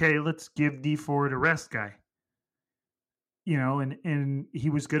 okay, let's give Dee Ford a rest guy. And he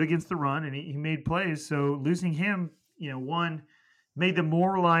was good against the run and he made plays. So losing him, one, made them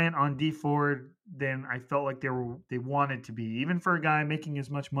more reliant on Dee Ford than I felt like they wanted to be. Even for a guy making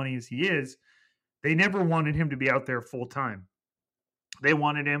as much money as he is, they never wanted him to be out there full time. They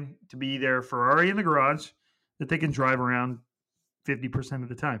wanted him to be their Ferrari in the garage that they can drive around 50% of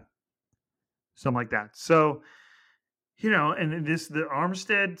the time. Something like that. So, and the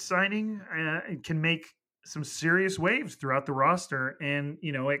Armstead signing can make some serious waves throughout the roster. And,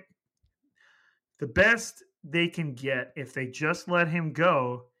 the best they can get if they just let him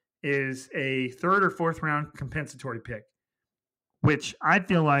go is a 3rd or 4th round compensatory pick, which I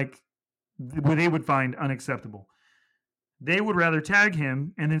feel like they would find unacceptable. They would rather tag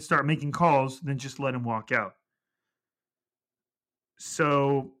him and then start making calls than just let him walk out.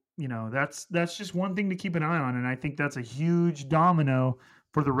 So, that's just one thing to keep an eye on. And I think that's a huge domino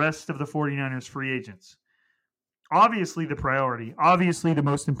for the rest of the 49ers free agents. Obviously the priority, obviously the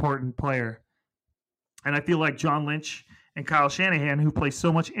most important player. And I feel like John Lynch and Kyle Shanahan, who place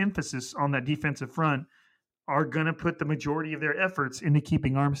so much emphasis on that defensive front, are going to put the majority of their efforts into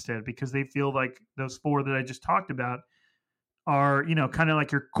keeping Armstead because they feel like those 4 that I just talked about are, kind of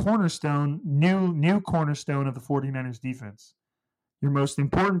like your cornerstone, new cornerstone of the 49ers defense. Your most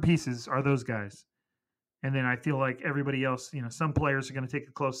important pieces are those guys. And then I feel like everybody else, some players are going to take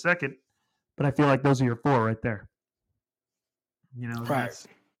a close second, but I feel like those are your 4 right there. Right.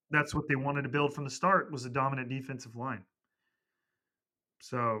 That's what they wanted to build from the start was a dominant defensive line.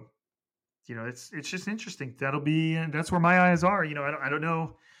 So, it's just interesting. That's where my eyes are. I don't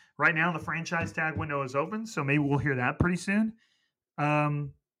know. Right now, the franchise tag window is open, so maybe we'll hear that pretty soon.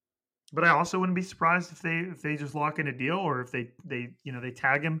 But I also wouldn't be surprised if they just lock in a deal, or if they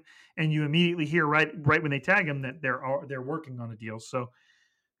tag him and you immediately hear right when they tag him that they're working on a deal. So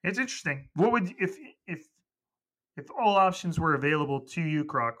it's interesting. What would if all options were available to you,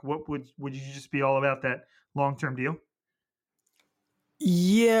 Croc? What would you just be all about that long-term deal?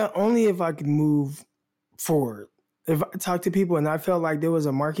 Yeah, only if I could move forward. If I talked to people and I felt like there was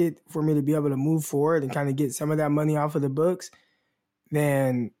a market for me to be able to move forward and kind of get some of that money off of the books,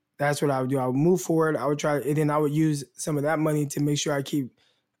 then that's what I would do. I would move forward. I would try, and then I would use some of that money to make sure I keep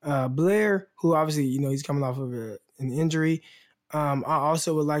Blair, who obviously, he's coming off of an injury. I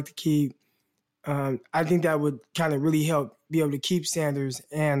also would like to keep, I think that would kind of really help be able to keep Sanders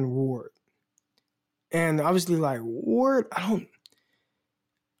and Ward. And obviously, Ward,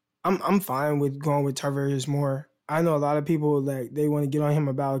 I'm fine with going with Tarvarius Moore. I know a lot of people, they want to get on him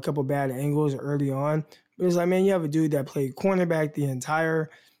about a couple bad angles early on. But it's man, you have a dude that played cornerback the entire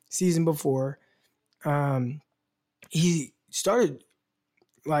season before. He started,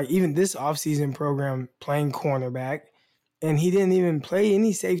 even this offseason program playing cornerback. And he didn't even play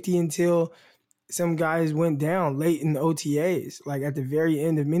any safety until some guys went down late in the OTAs, at the very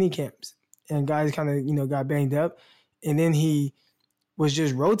end of minicamps. And guys kind of, got banged up. And then he was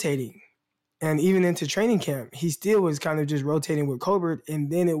just rotating. And even into training camp, he still was kind of just rotating with Colbert. And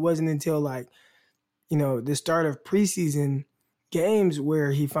then it wasn't until the start of preseason games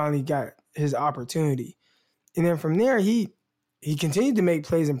where he finally got his opportunity. And then from there, he continued to make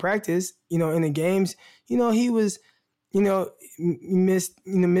plays in practice. In the games, he was, missed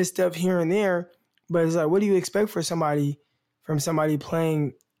stuff here and there. But it's what do you expect from somebody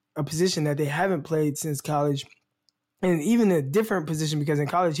playing a position that they haven't played since college? And even a different position, because in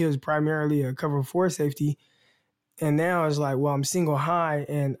college he was primarily a cover 4 safety. And now it's I'm single high.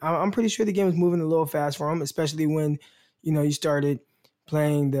 And I'm pretty sure the game was moving a little fast for him, especially when, you started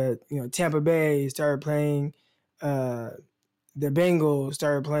playing the, Tampa Bay, started playing the Bengals,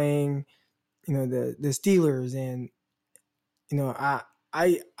 started playing, the Steelers. And,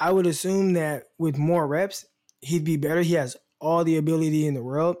 I would assume that with more reps, he'd be better. He has all the ability in the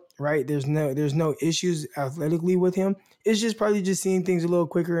world, right? There's no issues athletically with him. It's just probably just seeing things a little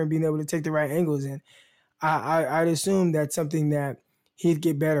quicker and being able to take the right angles. And I'd assume that's something that he'd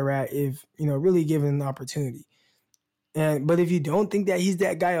get better at if, really given an opportunity. But if you don't think that he's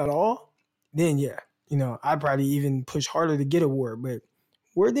that guy at all, then yeah, I'd probably even push harder to get a Ward. But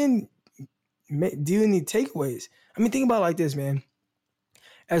Ward didn't do any takeaways. I mean, think about it like this, man.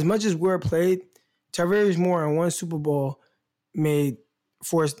 As much as Ward played, Tarvarius Moore in one Super Bowl he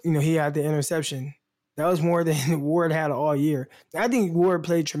had the interception. That was more than Ward had all year. I think Ward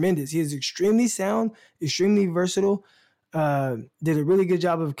played tremendous. He is extremely sound, extremely versatile. Did a really good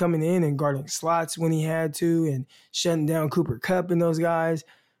job of coming in and guarding slots when he had to and shutting down Cooper Kupp and those guys.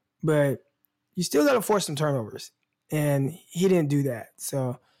 But you still got to force some turnovers. And he didn't do that.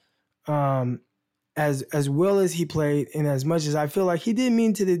 So as well as he played and as much as I feel like he did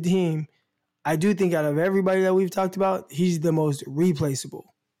mean to the team, I do think out of everybody that we've talked about, he's the most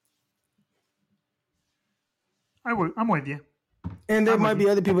replaceable. I'm with you. And there might be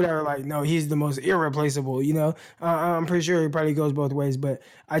other people that are like, no, he's the most irreplaceable, I'm pretty sure it probably goes both ways. But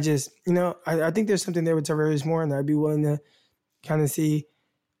I just, I think there's something there with Tarvarius Moore, and I'd be willing to kind of see,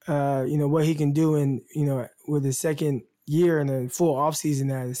 what he can do in, with his second year and a full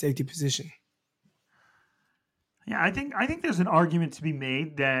offseason at the safety position. Yeah, I think there's an argument to be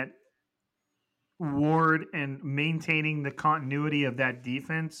made that Ward and maintaining the continuity of that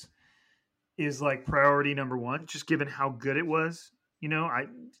defense is like priority number one, just given how good it was.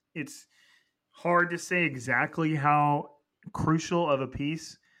 It's hard to say exactly how crucial of a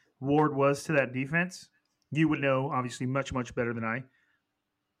piece Ward was to that defense. You would know, obviously, much, much better than I.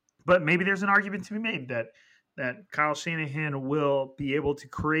 But maybe there's an argument to be made that Kyle Shanahan will be able to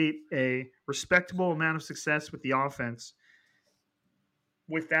create a respectable amount of success with the offense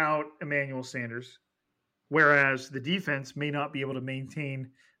without Emmanuel Sanders, whereas the defense may not be able to maintain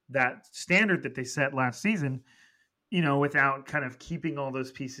that standard that they set last season, without kind of keeping all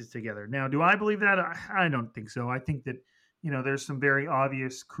those pieces together. Now, do I believe that? I don't think so. I think that, there's some very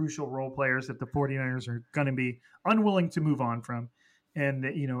obvious crucial role players that the 49ers are going to be unwilling to move on from. And,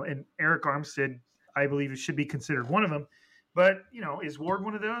 and Eric Armstead, I believe it should be considered one of them. But, is Ward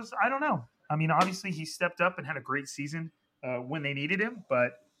one of those? I don't know. I mean, obviously he stepped up and had a great season when they needed him,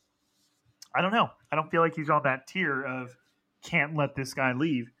 but I don't know. I don't feel like he's on that tier of can't let this guy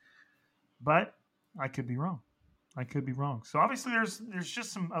leave. But I could be wrong. So obviously there's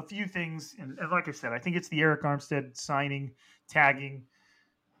just a few things. And like I said, I think it's the Eric Armstead signing, tagging,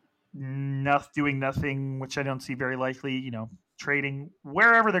 doing nothing, which I don't see very likely, trading,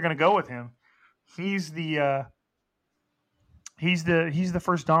 wherever they're going to go with him. He's the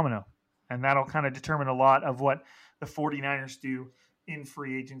first domino, and that'll kind of determine a lot of what the 49ers do in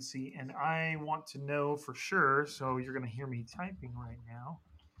free agency. And I want to know for sure, so you're going to hear me typing right now,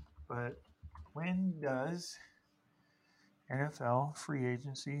 but when does NFL free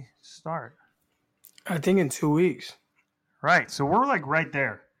agency start? I think in 2 weeks. Right, so we're like right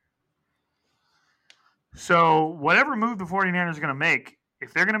there. So whatever move the 49ers are going to make,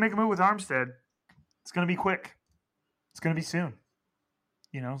 if they're going to make a move with Armstead, it's going to be quick. It's going to be soon.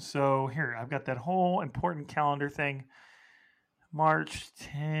 So here, I've got that whole important calendar thing. March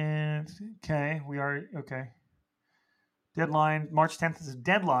 10th. Okay, okay. Deadline. March 10th is a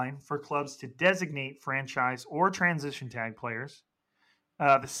deadline for clubs to designate franchise or transition tag players.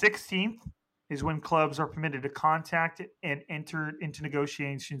 The 16th is when clubs are permitted to contact and enter into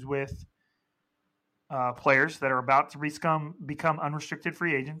negotiations with players that are about to become unrestricted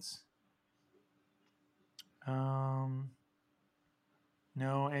free agents.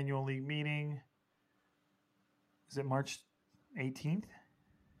 No annual league meeting. Is it March 18th?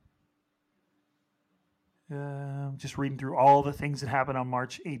 Just reading through all the things that happened on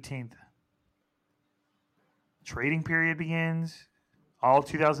March 18th. Trading period begins. All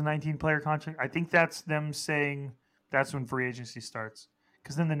 2019 player contract. I think that's them saying that's when free agency starts.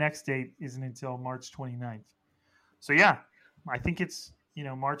 Because then the next date isn't until March 29th. So, yeah, I think it's,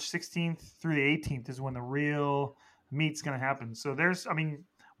 March 16th through the 18th is when the real meet's going to happen. So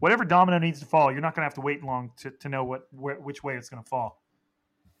whatever domino needs to fall, you're not going to have to wait long to know which way it's going to fall.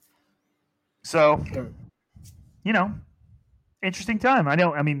 So, interesting time.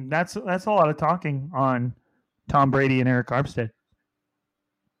 That's a lot of talking on Tom Brady and Eric Armstead.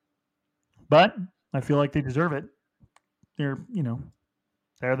 But I feel like they deserve it. They're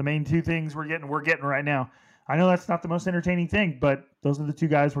the main two things we're getting right now. I know that's not the most entertaining thing, but those are the two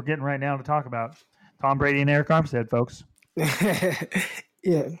guys we're getting right now to talk about. Tom Brady and Eric Armstead, folks.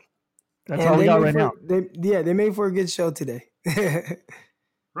 Yeah. That's all we got right now. They made for a good show today.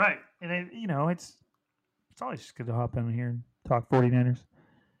 Right. And, it's always just good to hop in here and talk 49ers.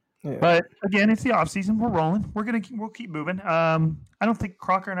 Yeah. But again, it's the offseason. We're rolling. We'll keep moving. I don't think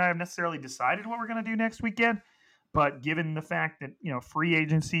Crocker and I have necessarily decided what we're gonna do next weekend. But given the fact that free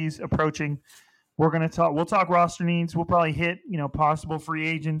agency's approaching, we'll talk roster needs. We'll probably hit possible free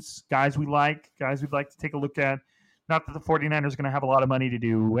agents, guys we'd like to take a look at. Not that the 49ers are going to have a lot of money to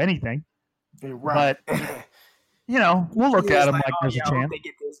do anything, right. But we'll look at them like there's a chance. I hope they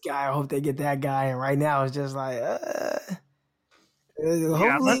get this guy. I hope they get that guy. And right now it's just like,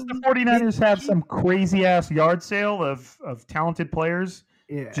 unless the 49ers have some crazy ass yard sale of talented players,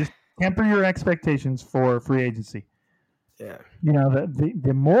 just temper your expectations for free agency. Yeah.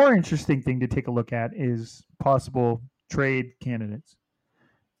 The more interesting thing to take a look at is possible trade candidates.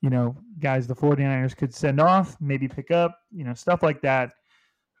 Guys the 49ers could send off, maybe pick up, stuff like that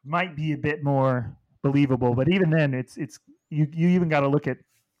might be a bit more believable. But even then, it's you even got to look at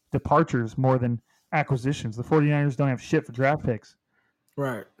departures more than acquisitions. The 49ers don't have shit for draft picks.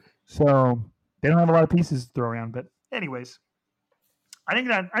 Right. So they don't have a lot of pieces to throw around. But anyways, I think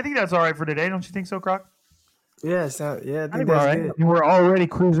that's all right for today. Don't you think so, Croc? Yeah, I think that's all right. Good. I mean, we're already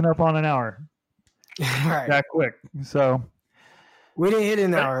cruising up on an hour. Right. That quick. So we didn't hit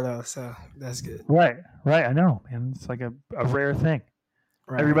an hour though, so that's good. Right. I know, man. It's like a rare thing.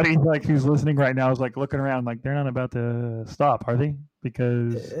 Right. Everybody who's listening right now is looking around like they're not about to stop, are they?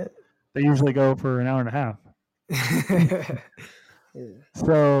 Because they usually go for an hour and a half.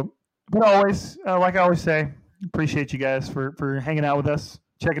 So, but always, like I always say, appreciate you guys for hanging out with us,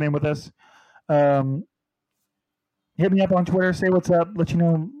 checking in with us. Hit me up on Twitter, say what's up, let you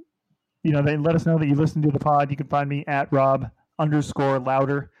know, they let us know that you listen to the pod. You can find me at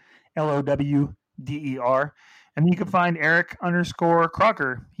Rob_Louder, LOWDER. And you can find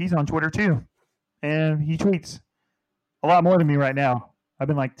Eric_Crocker. He's on Twitter too. And he tweets a lot more than me right now. I've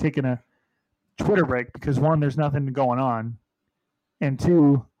been taking a Twitter break because one, there's nothing going on. And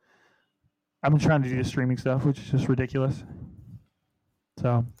two, I've been trying to do the streaming stuff, which is just ridiculous.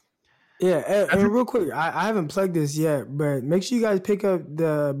 So yeah, and real quick, I haven't plugged this yet, but make sure you guys pick up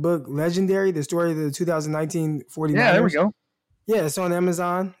the book Legendary, the story of the 2019 49ers. Yeah, there we go. Yeah, it's on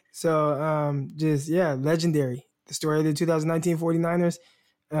Amazon. So Legendary, the story of the 2019 49ers.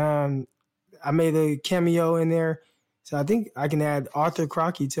 I made a cameo in there, so I think I can add Arthur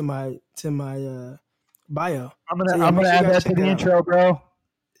Crockey to my bio. I'm gonna add that to the intro, bro.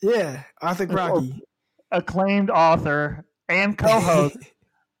 Yeah, Arthur Crockey, acclaimed author and co-host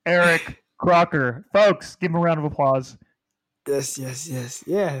Eric Crocker. Folks, give him a round of applause. Yes.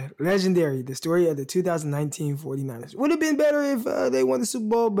 Yeah, Legendary, the story of the 2019 49ers. Would have been better if they won the Super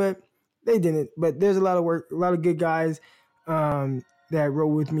Bowl, but they didn't. But there's a lot of work, a lot of good guys that wrote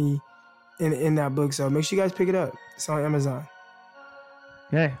with me in that book. So make sure you guys pick it up. It's on Amazon.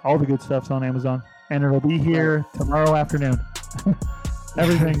 Okay, all the good stuff's on Amazon. And it'll be here tomorrow afternoon.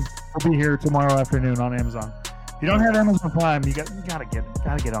 Everything will be here tomorrow afternoon on Amazon. If you don't have Amazon Prime, you gotta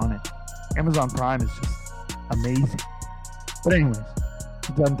get on it. Amazon Prime is just amazing. But anyways,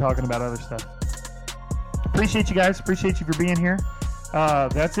 I'm done talking about other stuff. Appreciate you guys. Appreciate you for being here.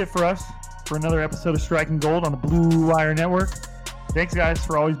 That's it for us for another episode of Striking Gold on the Blue Wire Network. Thanks, guys,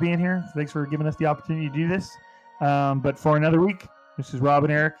 for always being here. Thanks for giving us the opportunity to do this. But for another week, this is Rob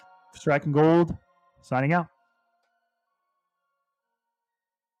and Eric, Striking Gold, signing out.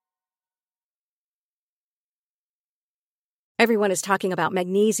 Everyone is talking about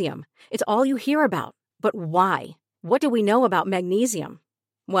magnesium. It's all you hear about. But why? What do we know about magnesium?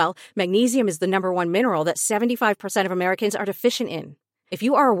 Well, magnesium is the number one mineral that 75% of Americans are deficient in. If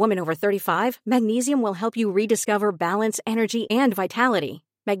you are a woman over 35, magnesium will help you rediscover balance, energy, and vitality.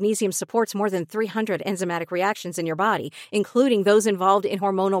 Magnesium supports more than 300 enzymatic reactions in your body, including those involved in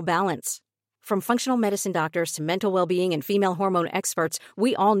hormonal balance. From functional medicine doctors to mental well-being and female hormone experts,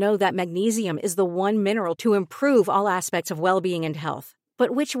 we all know that magnesium is the one mineral to improve all aspects of well-being and health.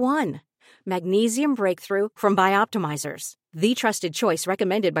 But which one? Magnesium Breakthrough from Bioptimizers, the trusted choice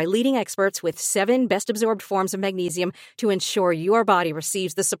recommended by leading experts with 7 best-absorbed forms of magnesium to ensure your body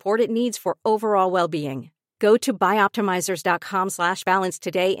receives the support it needs for overall well-being. Go to bioptimizers.com/balance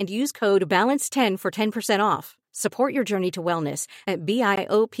today and use code BALANCE10 for 10% off. Support your journey to wellness at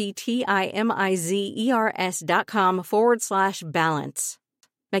bioptimizers.com/balance.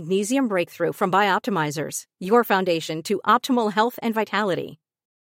 Magnesium Breakthrough from Bioptimizers, your foundation to optimal health and vitality.